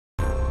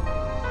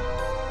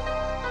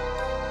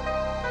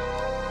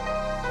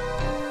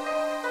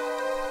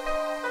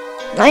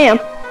I am.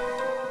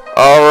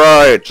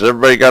 Alright, has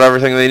everybody got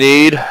everything they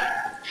need?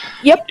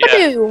 Yep, I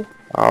do.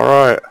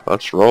 Alright,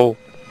 let's roll.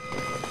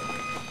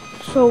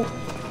 So...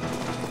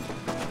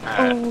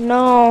 Oh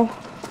no.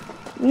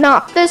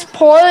 Not this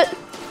port.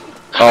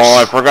 Oh,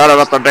 I forgot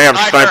about the damn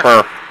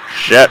sniper.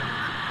 Shit.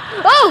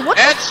 Oh, what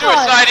and the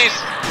suicides!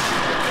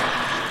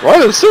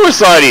 What is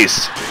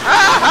suicides?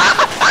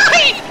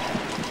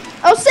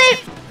 Oh, save!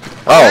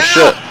 Oh, Help.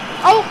 shit.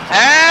 Oh,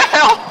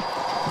 Help!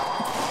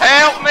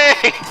 Help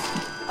me!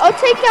 I'll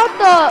take out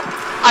the...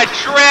 I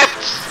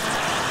tripped!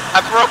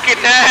 I broke a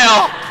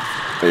nail!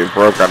 You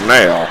broke a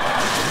nail.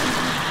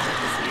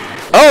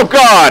 Oh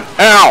god!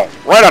 Ow!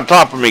 Right on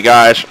top of me,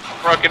 guys.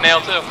 Broke a nail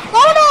too.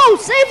 Oh no!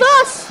 Save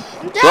us!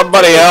 I'm down.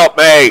 Somebody help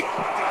me!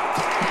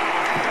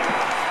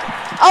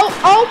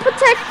 I'll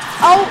protect...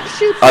 I'll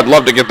shoot... I'd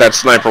love to get that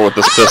sniper with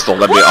this pistol.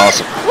 That'd be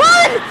awesome.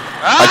 Run!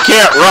 I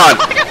can't run!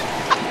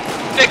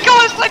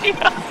 Nicholas, let me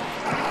know!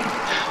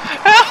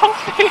 Help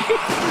me!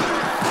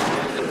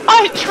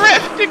 I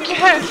tripped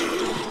again!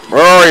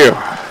 Where are you?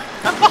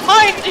 I'm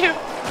behind you!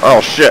 Oh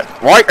shit!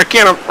 Why? I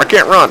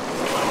can't run.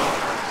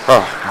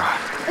 Oh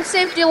I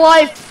saved your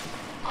life.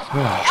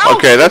 god.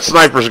 Okay, that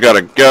sniper's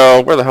gotta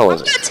go. Where the hell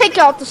is I'm it? gonna take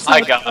out the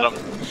I sniper. got him.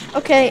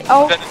 Okay,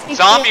 I'll... The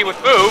zombie would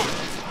move.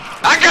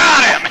 I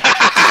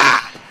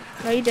got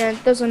him! No, you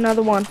didn't. There's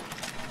another one.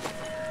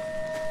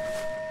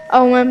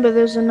 Oh, remember,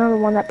 there's another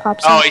one that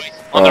pops Oh, up. he's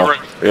on the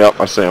roof. Yep,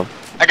 I see him.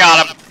 I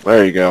got him.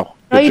 There you go.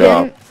 No, Good you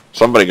job. didn't.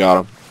 Somebody got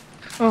him.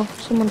 Oh,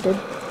 someone did.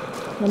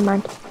 Never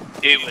mind.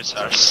 It was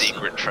our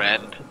secret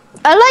friend.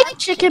 I like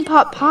chicken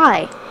pot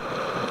pie.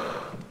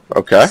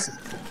 Okay.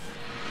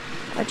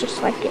 I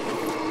just like it.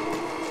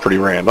 Pretty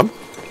random.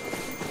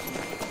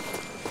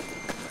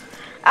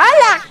 I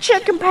like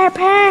chicken pot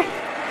pie.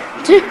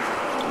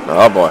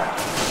 Oh boy.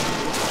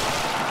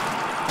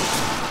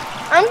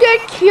 I'm gonna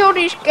kill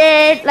this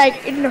guy,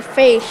 like, in the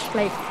face,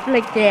 like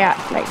that,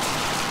 like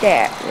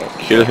that.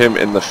 Kill him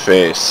in the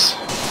face.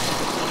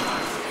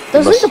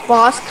 Doesn't the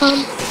boss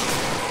come?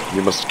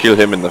 You must kill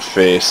him in the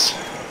face.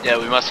 Yeah,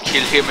 we must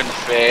kill him in the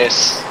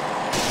face.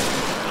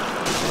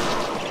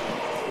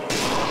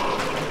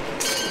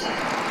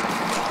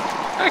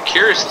 I'm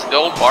curious, is the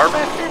old bar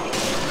back here?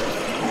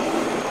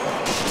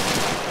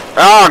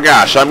 Oh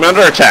gosh, I'm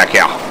under attack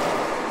here.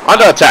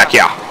 Under attack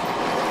here.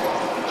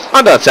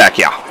 Under attack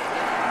here.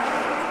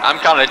 I'm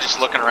kind of just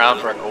looking around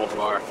for a gold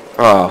bar.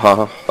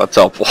 That's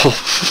helpful. You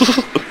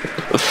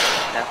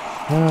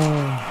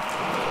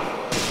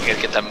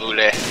gotta get that mule.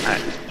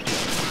 Alright.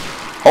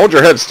 Hold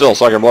your head still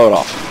so I can blow it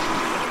off.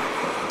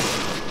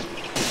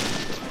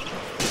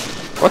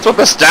 What's with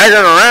the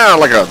staggering around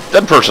like a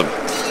dead person?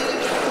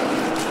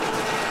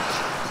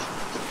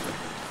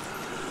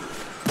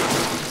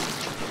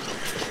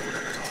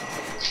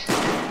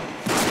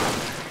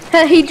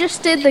 He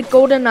just did the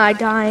golden eye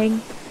dying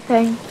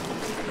thing.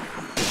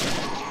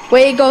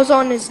 Where he goes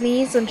on his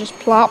knees and just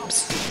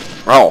plops.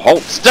 Oh,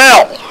 hold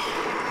still!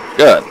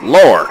 Good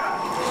lord.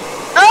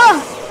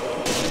 Ah!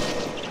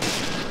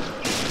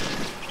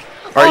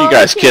 Are you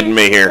guys kidding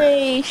me here?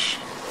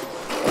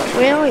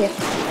 Where are you?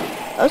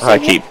 Oh, I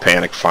keep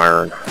panic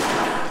firing.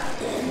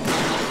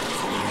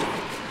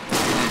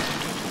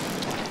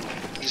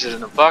 Is it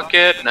in a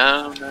bucket?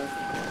 No, no.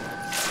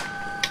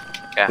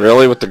 Okay.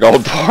 Really? With the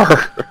gold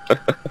bar?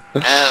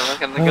 Yeah,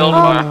 look at the gold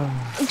bar.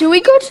 Do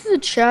we go to the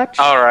church?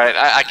 Alright,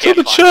 I can't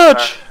To the find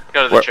church! it.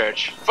 Go to the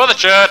church. For the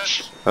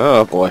church!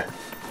 Oh boy.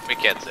 We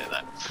can't say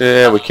that.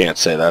 Yeah, we can't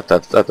say that.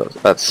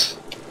 That's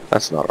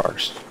not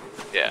ours.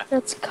 Yeah.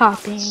 That's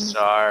copying.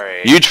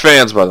 Sorry. Huge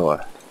fans, by the way.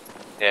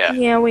 Yeah.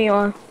 Yeah, we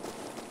are.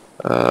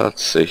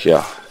 Let's see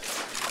here.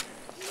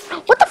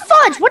 What the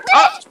fudge? What did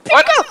I just pick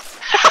what? up?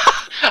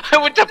 I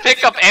went to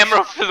pick up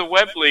ammo for the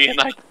Webley and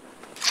I...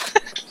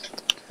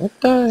 What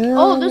the hell?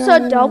 Oh, there's a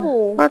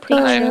double What the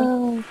picture.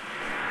 hell?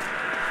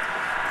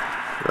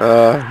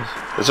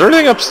 Is there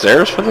anything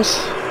upstairs for this?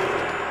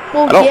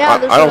 Well, I don't. yeah,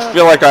 I don't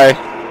feel like I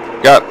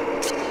got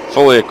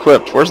fully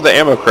equipped. Where's the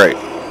ammo crate?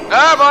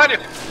 Ah, behind you!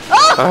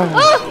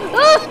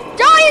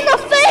 Die in the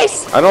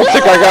face! I don't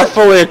think I got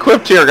fully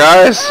equipped here,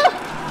 guys.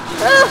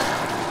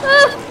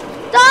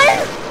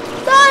 Die!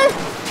 Die!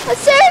 I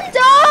said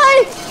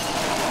die!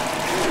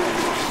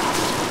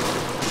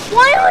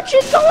 Why aren't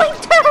you going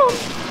down?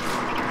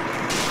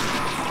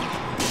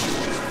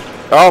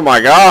 Oh my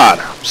god,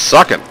 I'm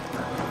sucking.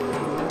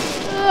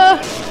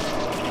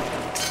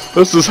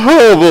 This is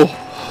horrible.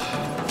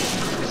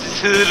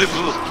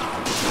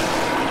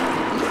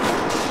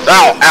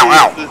 Ow, ow,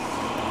 ow.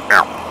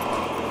 Ow.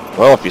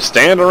 Well, if you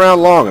stand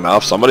around long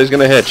enough, somebody's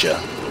gonna hit you.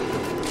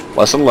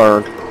 Lesson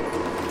learned.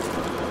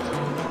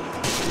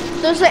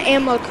 There's an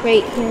ammo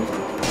crate here.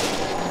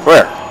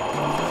 Where?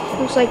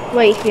 It's like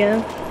right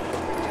here.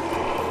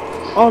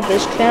 All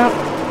this crap.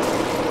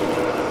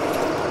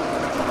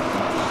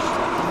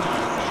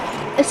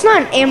 It's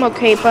not an ammo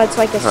crate, but it's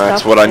like a stuff.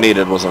 That's what I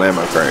needed was an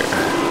ammo crate.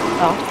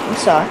 Oh, I'm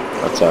sorry.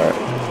 That's alright.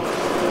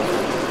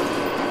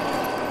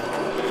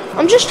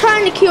 I'm just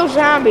trying to kill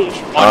zombies.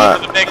 Watch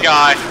for the big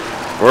guy.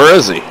 Where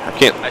is he? I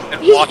can't. I said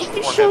He watch for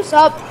him. shows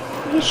up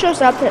he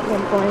shows up at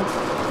one point.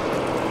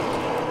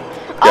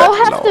 I'll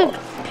have to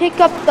pick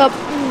up the.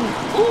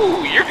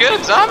 Ooh, you're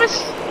good,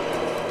 zombies.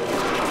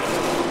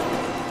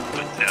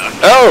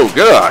 Oh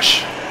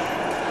gosh.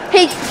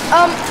 Hey,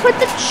 put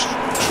the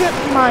trip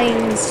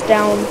mines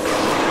down,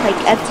 like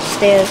at the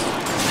stairs.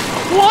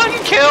 One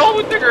kill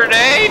with the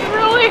grenade,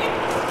 really?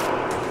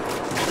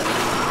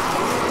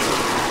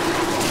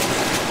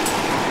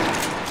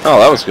 Oh,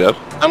 that was good.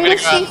 I'm gonna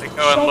see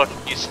go and look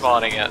at you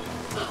spawning it.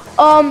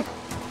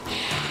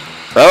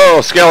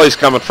 Oh, Skelly's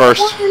coming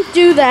first. Wouldn't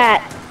do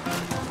that.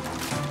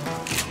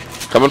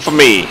 Coming for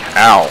me.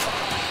 Ow.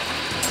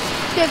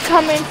 They're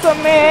coming for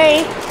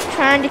me,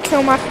 trying to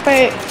kill my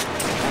face.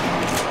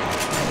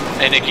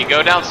 Hey, Nikki,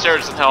 go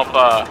downstairs and help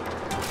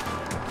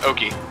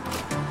Oki.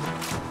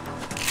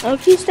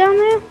 Oki's down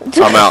there?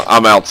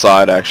 I'm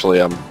outside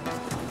actually. I'm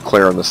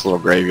clearing this little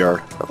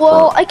graveyard.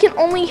 Well, I can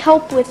only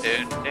help with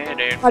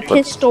my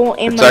pistol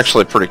and It's my...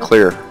 actually pretty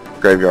clear.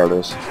 Graveyard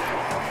is.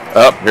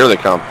 Oh, here they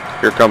come.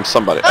 Here comes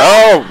somebody.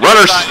 Oh,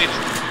 runners!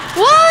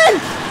 One!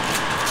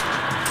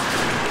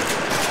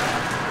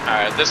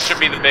 Alright, this should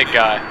be the big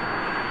guy.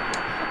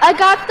 I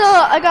got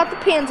the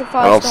Panzer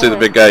I don't see the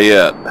big guy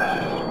yet.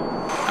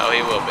 Oh,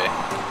 he will be.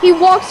 He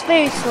walks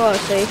very slow,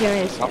 so you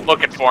can't see I'm him.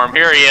 looking for him.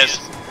 Here he is.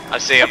 I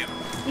see him.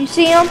 You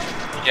see him?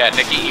 Yeah,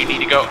 Nikki, you need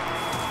to go.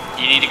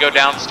 You need to go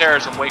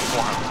downstairs and wait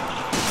for him.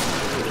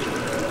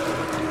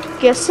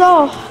 Guess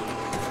so.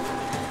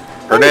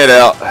 Grenade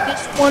out.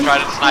 This one. Try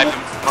to snipe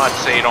him much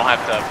so you don't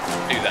have to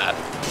do that.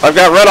 I've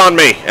got red on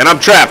me, and I'm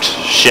trapped.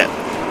 Shit.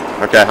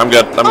 Okay, I'm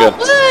good. I'm good.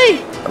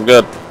 Hey! I'm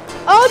good.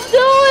 I'll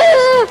do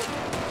it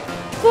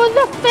for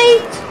the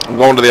fate I'm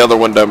going to the other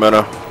window,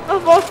 Mono.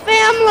 of our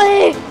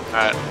family.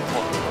 Alright.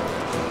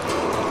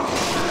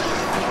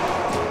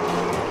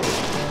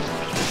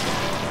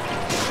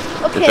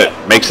 If Okay,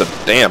 it makes a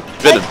damn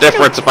bit of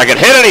difference if I can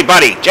hit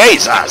anybody.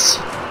 Jesus.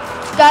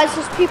 guys,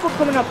 there's people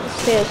coming up the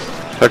stairs.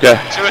 Okay.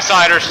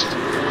 Suiciders.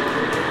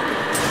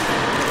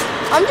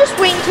 I'm just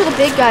waiting till the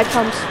big guy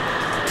comes.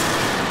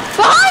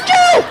 Behind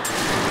you!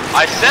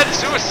 I said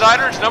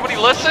suiciders. Nobody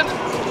listened.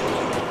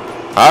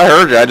 I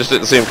heard you. I just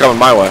didn't see him coming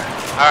my way.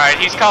 Alright,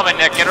 he's coming,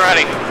 Nick. Get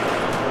ready.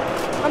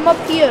 I'm up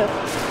here.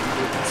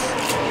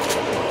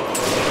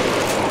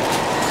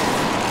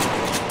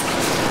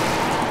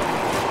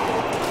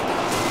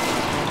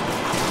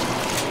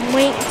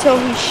 Wait until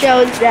he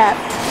shows up.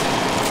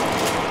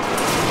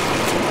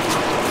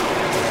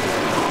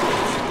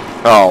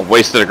 Oh,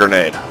 wasted a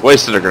grenade.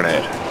 Wasted a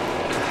grenade.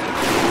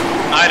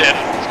 I did.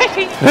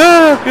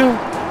 Yeah, good.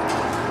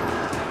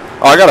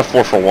 Oh, I got a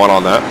 4-for-1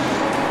 on that.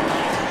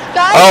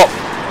 Guys, Oh,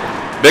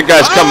 big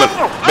guy's coming.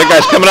 Big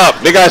guy's coming up.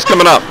 Big guy's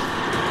coming up.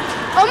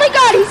 oh my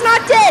god, he's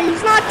not dead.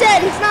 He's not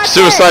dead. He's not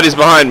Suicide, he's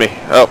behind me.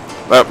 Oh,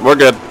 we're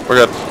good.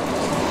 We're good.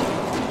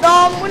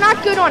 dead. We're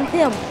not good on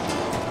him.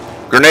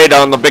 Grenade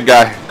on the big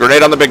guy.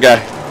 Grenade on the big guy.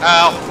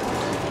 Ow.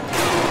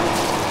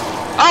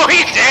 Oh,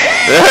 he's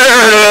dead!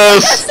 There it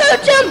is.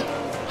 Search him.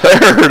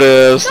 There it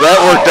is. That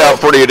worked out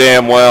pretty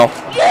damn well.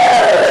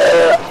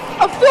 Yeah!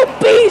 I feel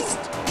beast.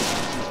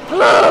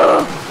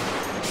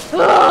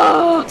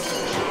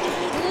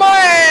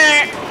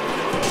 Man.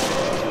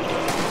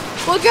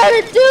 We're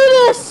gonna do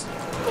this.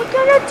 We're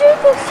gonna do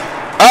this.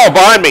 Oh,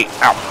 behind me.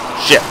 Ow.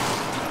 Shit.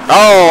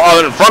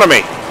 Oh, in front of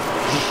me.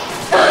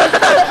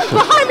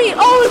 Behind me.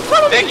 Oh, in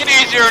front of Make me. it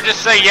easier and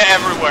just say yeah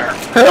everywhere.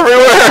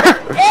 Everywhere.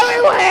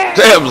 Everywhere.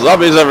 Damn,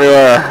 zombies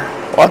everywhere.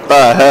 What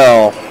the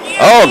hell?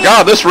 Oh,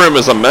 God, this room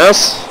is a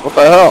mess. What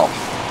the hell?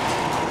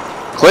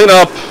 Clean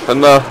up in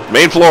the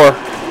main floor.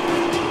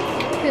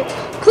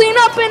 Clean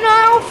up in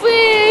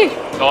Alfie.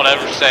 Don't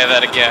ever say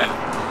that again.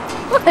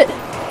 What?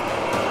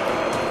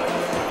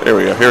 Here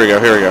we go. Here we go.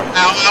 Here we go.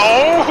 Ow.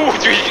 Ow.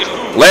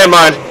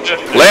 Landmine.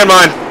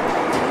 Landmine.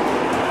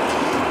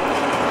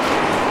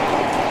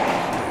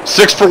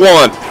 6 for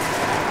 1.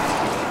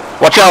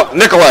 Watch out,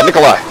 Nikolai.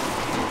 Nikolai.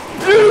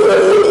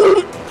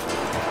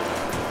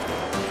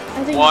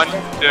 I think 1, 2,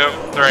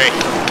 3.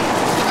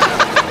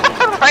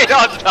 Right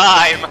on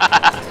time.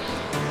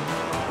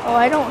 Oh,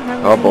 I don't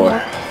have. Oh any boy.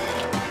 more.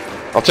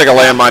 I'll take a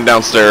landmine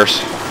downstairs.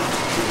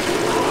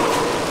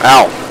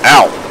 Ow.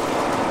 Ow.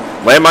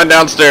 Landmine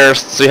downstairs.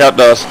 See how it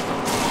does.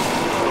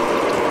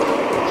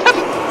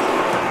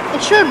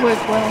 It should work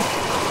well.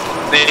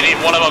 They need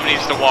one of them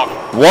needs to walk.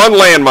 1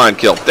 landmine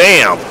kill.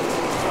 Damn.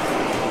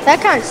 That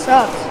kind of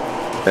sucks.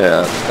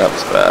 Yeah, that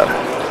was bad.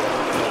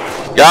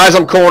 Guys,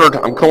 I'm cornered.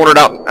 I'm cornered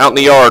out in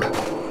the yard.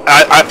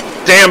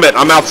 Damn it.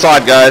 I'm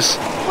outside, guys.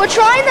 We're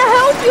trying to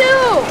help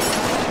you.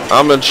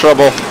 I'm in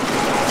trouble.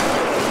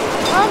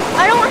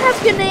 I don't have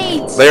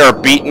grenades. They are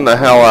beating the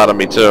hell out of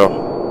me,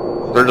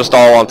 too. They're just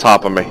all on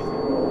top of me.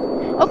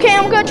 Okay,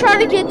 I'm gonna try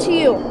to get to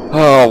you.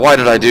 Oh, why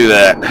did I do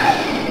that?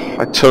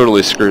 I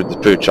totally screwed the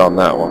pooch on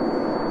that one.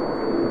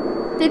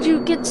 Did you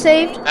get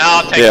saved?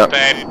 I'll take Yeah. the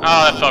pain. Oh,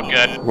 that felt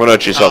good.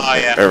 Monochi's help. Oh,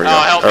 yeah. There we go.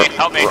 Oh, help me,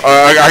 help me.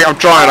 I'm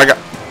trying. I got.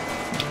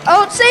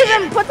 Oh, save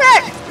him!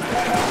 Protect!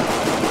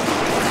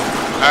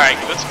 Alright,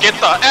 let's get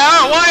the...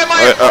 Ow, why am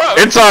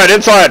I... Inside,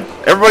 inside.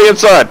 Everybody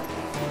inside.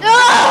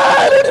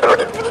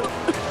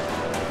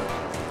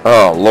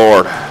 Oh,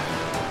 Lord.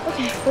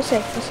 Okay, we're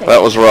safe, we're safe.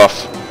 That was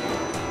rough.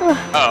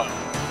 Oh.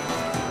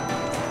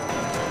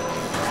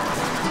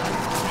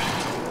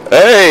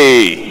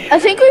 Hey! I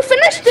think we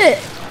finished it.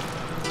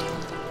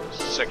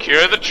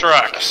 Secure the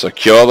truck.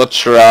 Secure the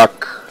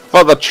truck.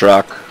 For the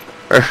truck.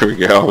 There we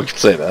go, we can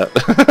say that.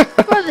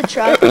 For the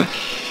truck.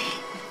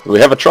 Do we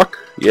have a truck?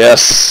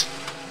 Yes.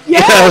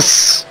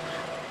 Yes!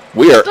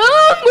 We are...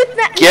 Boom with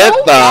that. Get No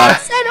the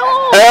deaths at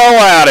all. hell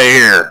out of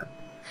here!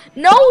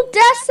 No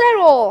deaths at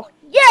all.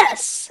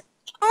 Yes.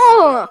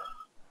 Ugh.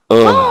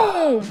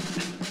 Boom.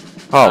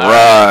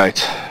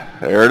 Alright.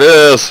 There it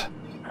is.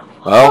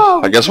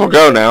 Well, I guess we'll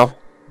go now.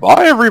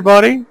 Bye,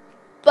 everybody.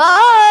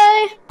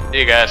 Bye. See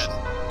you guys.